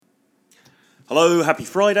Hello, happy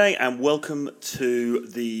Friday, and welcome to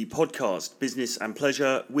the podcast Business and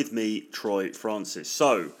Pleasure with me, Troy Francis.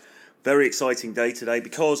 So, very exciting day today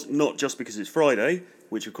not just because it's Friday,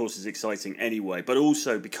 which of course is exciting anyway, but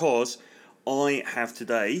also because I have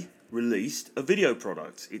today released a video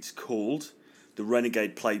product. It's called the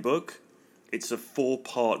Renegade Playbook. It's a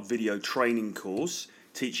 4-part video training course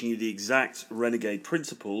teaching you the exact Renegade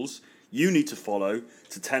principles you need to follow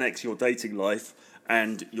to 10x your dating life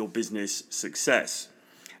and your business success.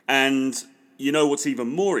 And you know what's even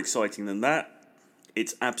more exciting than that?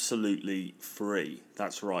 It's absolutely free.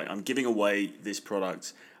 That's right. I'm giving away this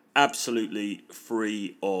product absolutely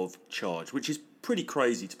free of charge, which is pretty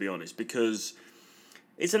crazy, to be honest, because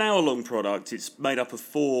it's an hour-long product. It's made up of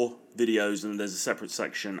 4 videos, and there's a separate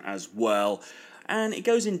section as well. And it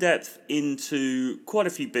goes in depth into quite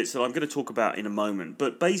a few bits that I'm going to talk about in a moment.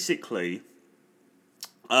 But basically,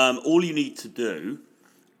 all you need to do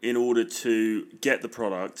in order to get the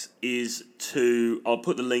product is I'll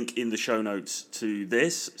put the link in the show notes to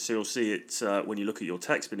this, so you'll see it when you look at your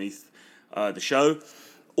text beneath the show.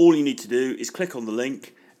 All you need to do is click on the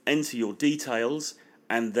link, enter your details,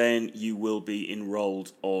 and then you will be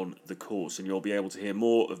enrolled on the course, and you'll be able to hear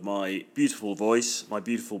more of my beautiful voice, my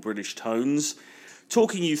beautiful British tones,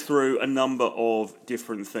 talking you through a number of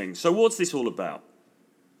different things. So what's this all about?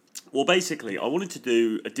 Well, basically, I wanted to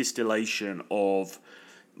do a distillation of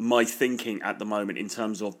my thinking at the moment in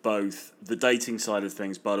terms of both the dating side of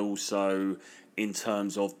things, but also in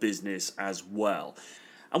terms of business as well.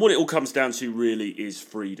 And what it all comes down to really is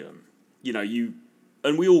freedom.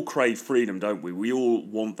 And we all crave freedom, don't we? We all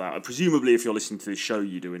want that. And presumably, if you're listening to this show,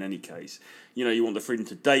 you do in any case. You want the freedom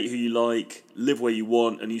to date who you like, live where you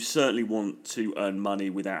want, and you certainly want to earn money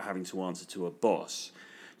without having to answer to a boss.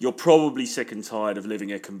 You're probably sick and tired of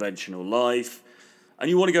living a conventional life, and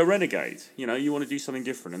you want to go renegade. You want to do something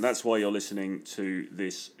different, and that's why you're listening to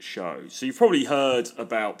this show. So you've probably heard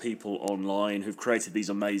about people online who've created these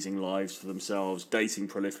amazing lives for themselves, dating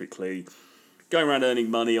prolifically, going around earning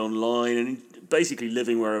money online, and basically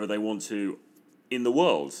living wherever they want to in the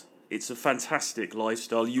world. It's a fantastic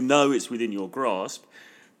lifestyle. It's within your grasp,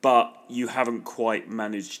 but you haven't quite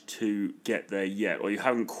managed to get there yet, or you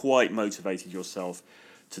haven't quite motivated yourself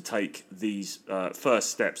to take these first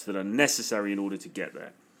steps that are necessary in order to get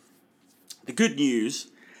there. The good news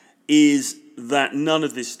is that none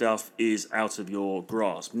of this stuff is out of your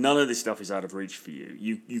grasp. None of this stuff is out of reach for you.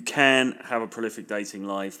 You can have a prolific dating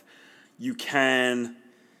life. You can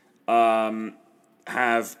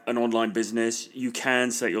have an online business. You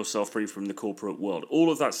can set yourself free from the corporate world. All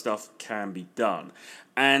of that stuff can be done.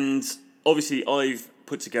 And obviously, I've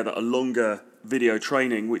put together a longer video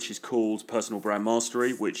training, which is called Personal Brand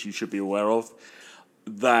Mastery, which you should be aware of,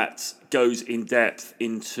 that goes in depth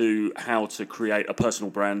into how to create a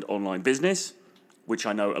personal brand online business, which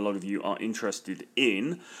I know a lot of you are interested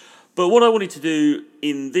in. But what I wanted to do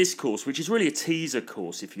in this course, which is really a teaser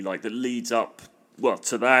course, if you like, that leads up,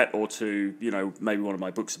 to that, or to, maybe one of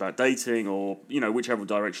my books about dating, or, whichever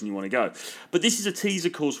direction you want to go. But this is a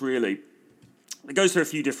teaser course, really. It goes through a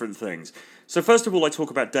few different things. So first of all, I talk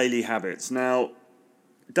about daily habits. Now,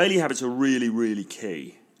 daily habits are really, really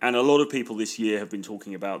key. And a lot of people this year have been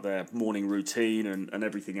talking about their morning routine and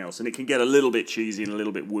everything else. And it can get a little bit cheesy and a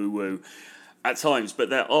little bit woo-woo at times. But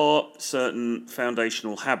there are certain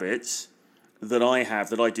foundational habits that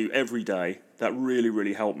I do every day that really,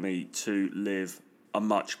 really help me to live a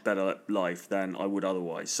much better life than I would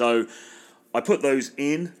otherwise. So I put those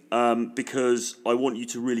in because I want you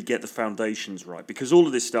to really get the foundations right. Because all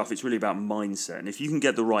of this stuff, it's really about mindset. And if you can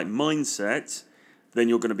get the right mindset, then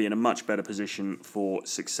you're going to be in a much better position for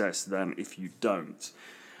success than if you don't.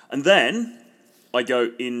 And then I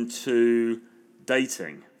go into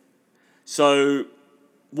dating. So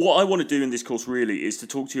what I want to do in this course really is to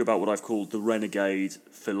talk to you about what I've called the Renegade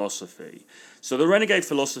philosophy. So the Renegade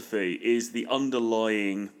philosophy is the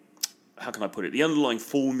underlying, the underlying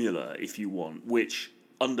formula, if you want, which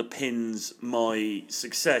underpins my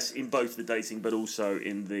success in both the dating but also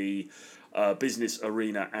in the business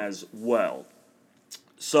arena as well.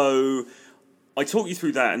 So I talk you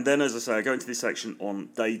through that, and then, as I say, I go into this section on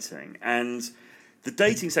dating. And the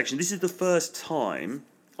dating section, this is the first time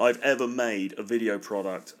I've ever made a video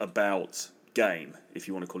product about game, if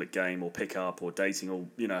you want to call it game or pickup or dating or,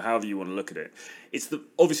 however you want to look at it.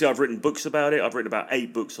 Obviously, I've written books about it. I've written about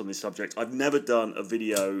 8 books on this subject. I've never done a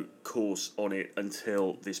video course on it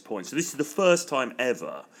until this point. So this is the first time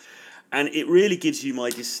ever. And it really gives you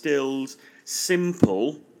my distilled,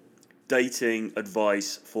 simple dating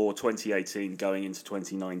advice for 2018 going into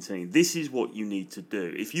 2019. This is what you need to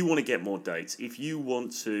do. If you want to get more dates, if you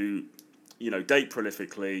want to date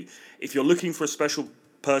prolifically. If you're looking for a special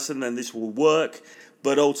person, then this will work.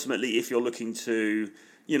 But ultimately, if you're looking to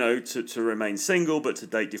to remain single but to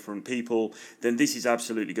date different people, then this is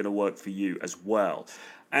absolutely going to work for you as well.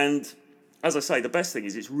 And as I say, the best thing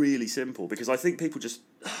is it's really simple, because I think people just,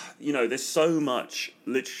 there's so much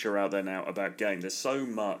literature out there now about game. There's so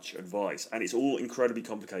much advice, and it's all incredibly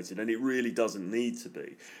complicated, and it really doesn't need to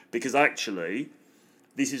be, because actually,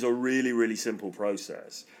 this is a really, really simple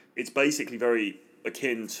process. It's basically very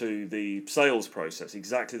akin to the sales process,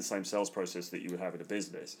 exactly the same sales process that you would have in a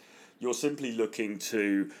business. You're simply looking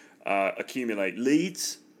to accumulate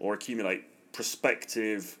leads or accumulate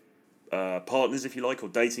prospective partners, if you like, or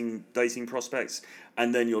dating prospects,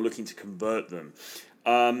 and then you're looking to convert them.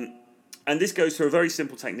 And this goes through a very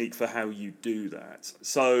simple technique for how you do that.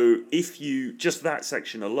 So if you, just that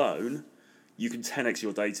section alone, you can 10x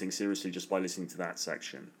your dating seriously just by listening to that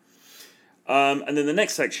section. And then the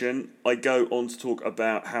next section, I go on to talk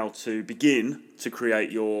about how to begin to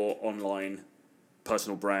create your online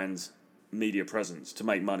personal brand media presence to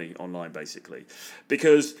make money online, basically.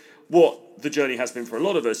 Because what the journey has been for a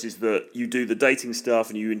lot of us is that you do the dating stuff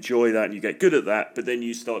and you enjoy that and you get good at that, but then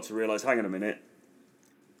you start to realize, hang on a minute,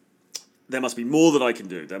 there must be more that I can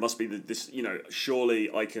do. There must be this,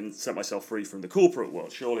 surely I can set myself free from the corporate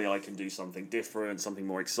world. Surely I can do something different, something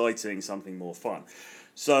more exciting, something more fun.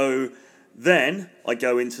 So then I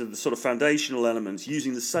go into the sort of foundational elements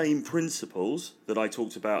using the same principles that I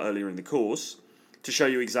talked about earlier in the course to show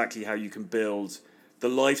you exactly how you can build the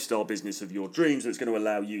lifestyle business of your dreams that's going to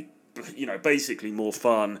allow you, basically more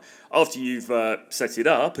fun. After you've set it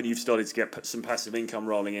up and you've started to get some passive income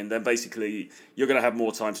rolling in, then basically you're going to have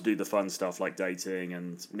more time to do the fun stuff like dating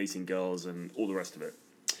and meeting girls and all the rest of it.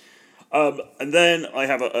 And then I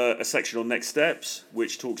have a section on next steps,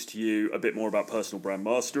 which talks to you a bit more about personal brand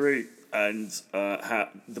mastery and how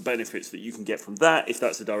the benefits that you can get from that if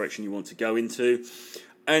that's the direction you want to go into.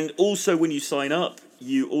 And also, when you sign up,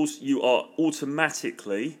 you are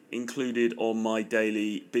automatically included on my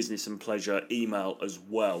daily business and pleasure email as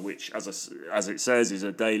well, which, as it says, is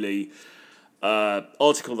a daily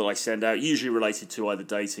article that I send out, usually related to either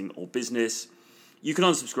dating or business. You can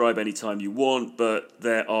unsubscribe anytime you want, but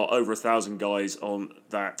there are over 1,000 guys on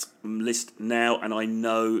that list now, and I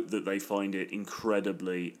know that they find it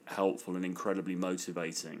incredibly helpful and incredibly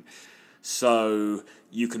motivating. So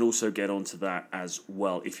you can also get onto that as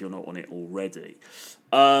well if you're not on it already.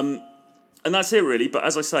 And that's it really, but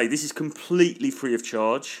as I say, this is completely free of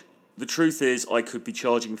charge. The truth is I could be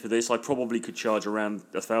charging for this. I probably could charge around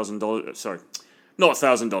 $1,000, sorry, not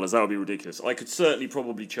 $1,000, that would be ridiculous. I could certainly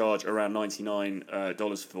probably charge around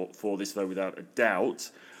 $99 for this though, without a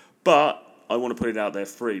doubt. But I want to put it out there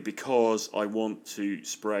free because I want to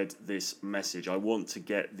spread this message. I want to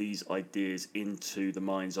get these ideas into the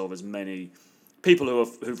minds of as many people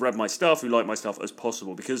who've read my stuff, who like my stuff, as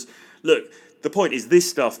possible. Because, look, the point is this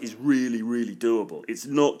stuff is really, really doable. It's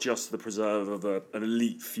not just the preserve of an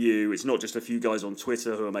elite few. It's not just a few guys on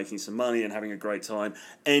Twitter who are making some money and having a great time.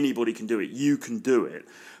 Anybody can do it. You can do it.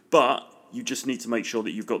 But you just need to make sure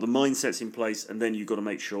that you've got the mindsets in place, and then you've got to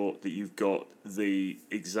make sure that you've got the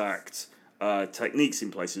exact techniques in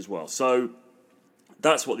place as well. So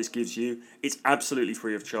that's what this gives you. It's absolutely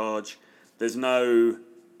free of charge. There's no,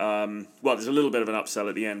 there's a little bit of an upsell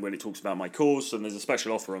at the end when it talks about my course, and there's a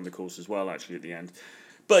special offer on the course as well, actually, at the end.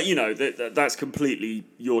 But, that's completely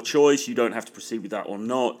your choice. You don't have to proceed with that or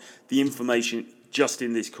not. The information just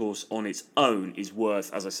in this course on its own is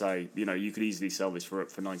worth, as I say, you could easily sell this for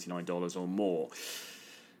 $99 or more.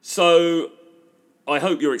 So I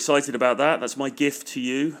hope you're excited about that. That's my gift to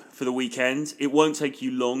you for the weekend. It won't take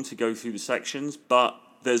you long to go through the sections, but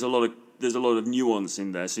there's a lot of nuance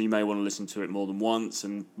in there, so you may want to listen to it more than once,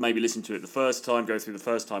 and maybe listen to it the first time, go through the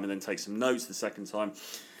first time, and then take some notes the second time,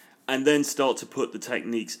 and then start to put the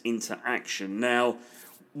techniques into action. Now,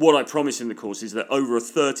 what I promise in the course is that over a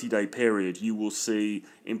 30-day period, you will see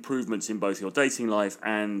improvements in both your dating life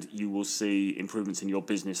and you will see improvements in your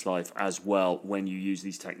business life as well when you use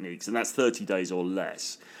these techniques. And that's 30 days or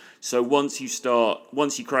less. So once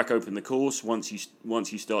you crack open the course, once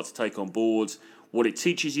you start to take on board what it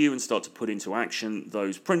teaches you and start to put into action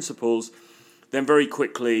those principles, then very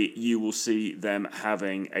quickly you will see them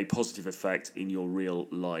having a positive effect in your real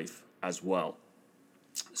life as well.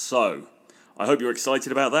 So I hope you're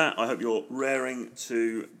excited about that. I hope you're raring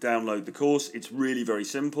to download the course. It's really very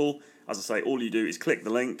simple. As I say, all you do is click the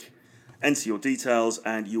link, enter your details,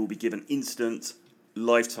 and you will be given instant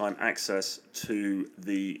lifetime access to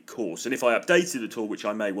the course. And if I update it at all, which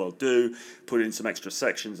I may well do, put in some extra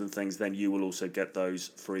sections and things, then you will also get those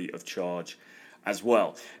free of charge as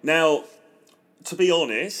well. Now, to be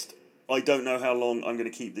honest, I don't know how long I'm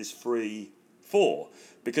going to keep this free for,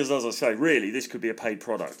 because as I say, really, this could be a paid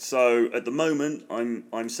product. So at the moment,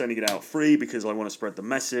 I'm sending it out free because I want to spread the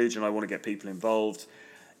message and I want to get people involved.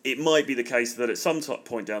 It might be the case that at some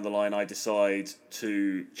point down the line I decide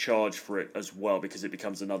to charge for it as well, because it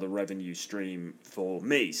becomes another revenue stream for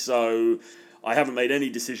me. So I haven't made any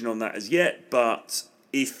decision on that as yet, but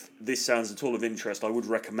if this sounds at all of interest, I would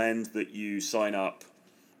recommend that you sign up,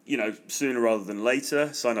 sooner rather than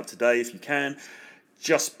later. Sign up today if you can,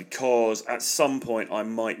 just because at some point I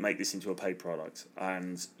might make this into a paid product,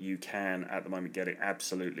 and you can at the moment get it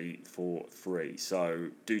absolutely for free. So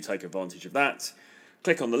do take advantage of that.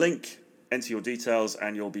 Click on the link, enter your details,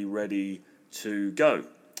 and you'll be ready to go.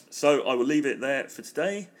 So I will leave it there for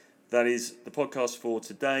today. That is the podcast for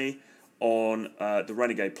today on the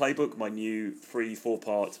Renegade Playbook, my new free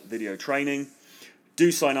 4-part video training.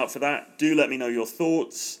 Do sign up for that. Do let me know your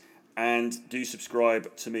thoughts, and do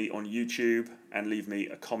subscribe to me on YouTube and leave me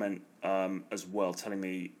a comment as well, telling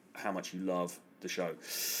me how much you love the show.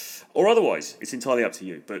 Or otherwise, it's entirely up to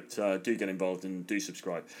you, but do get involved and do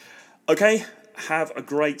subscribe. Okay, have a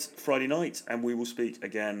great Friday night, and we will speak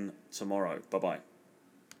again tomorrow. Bye-bye.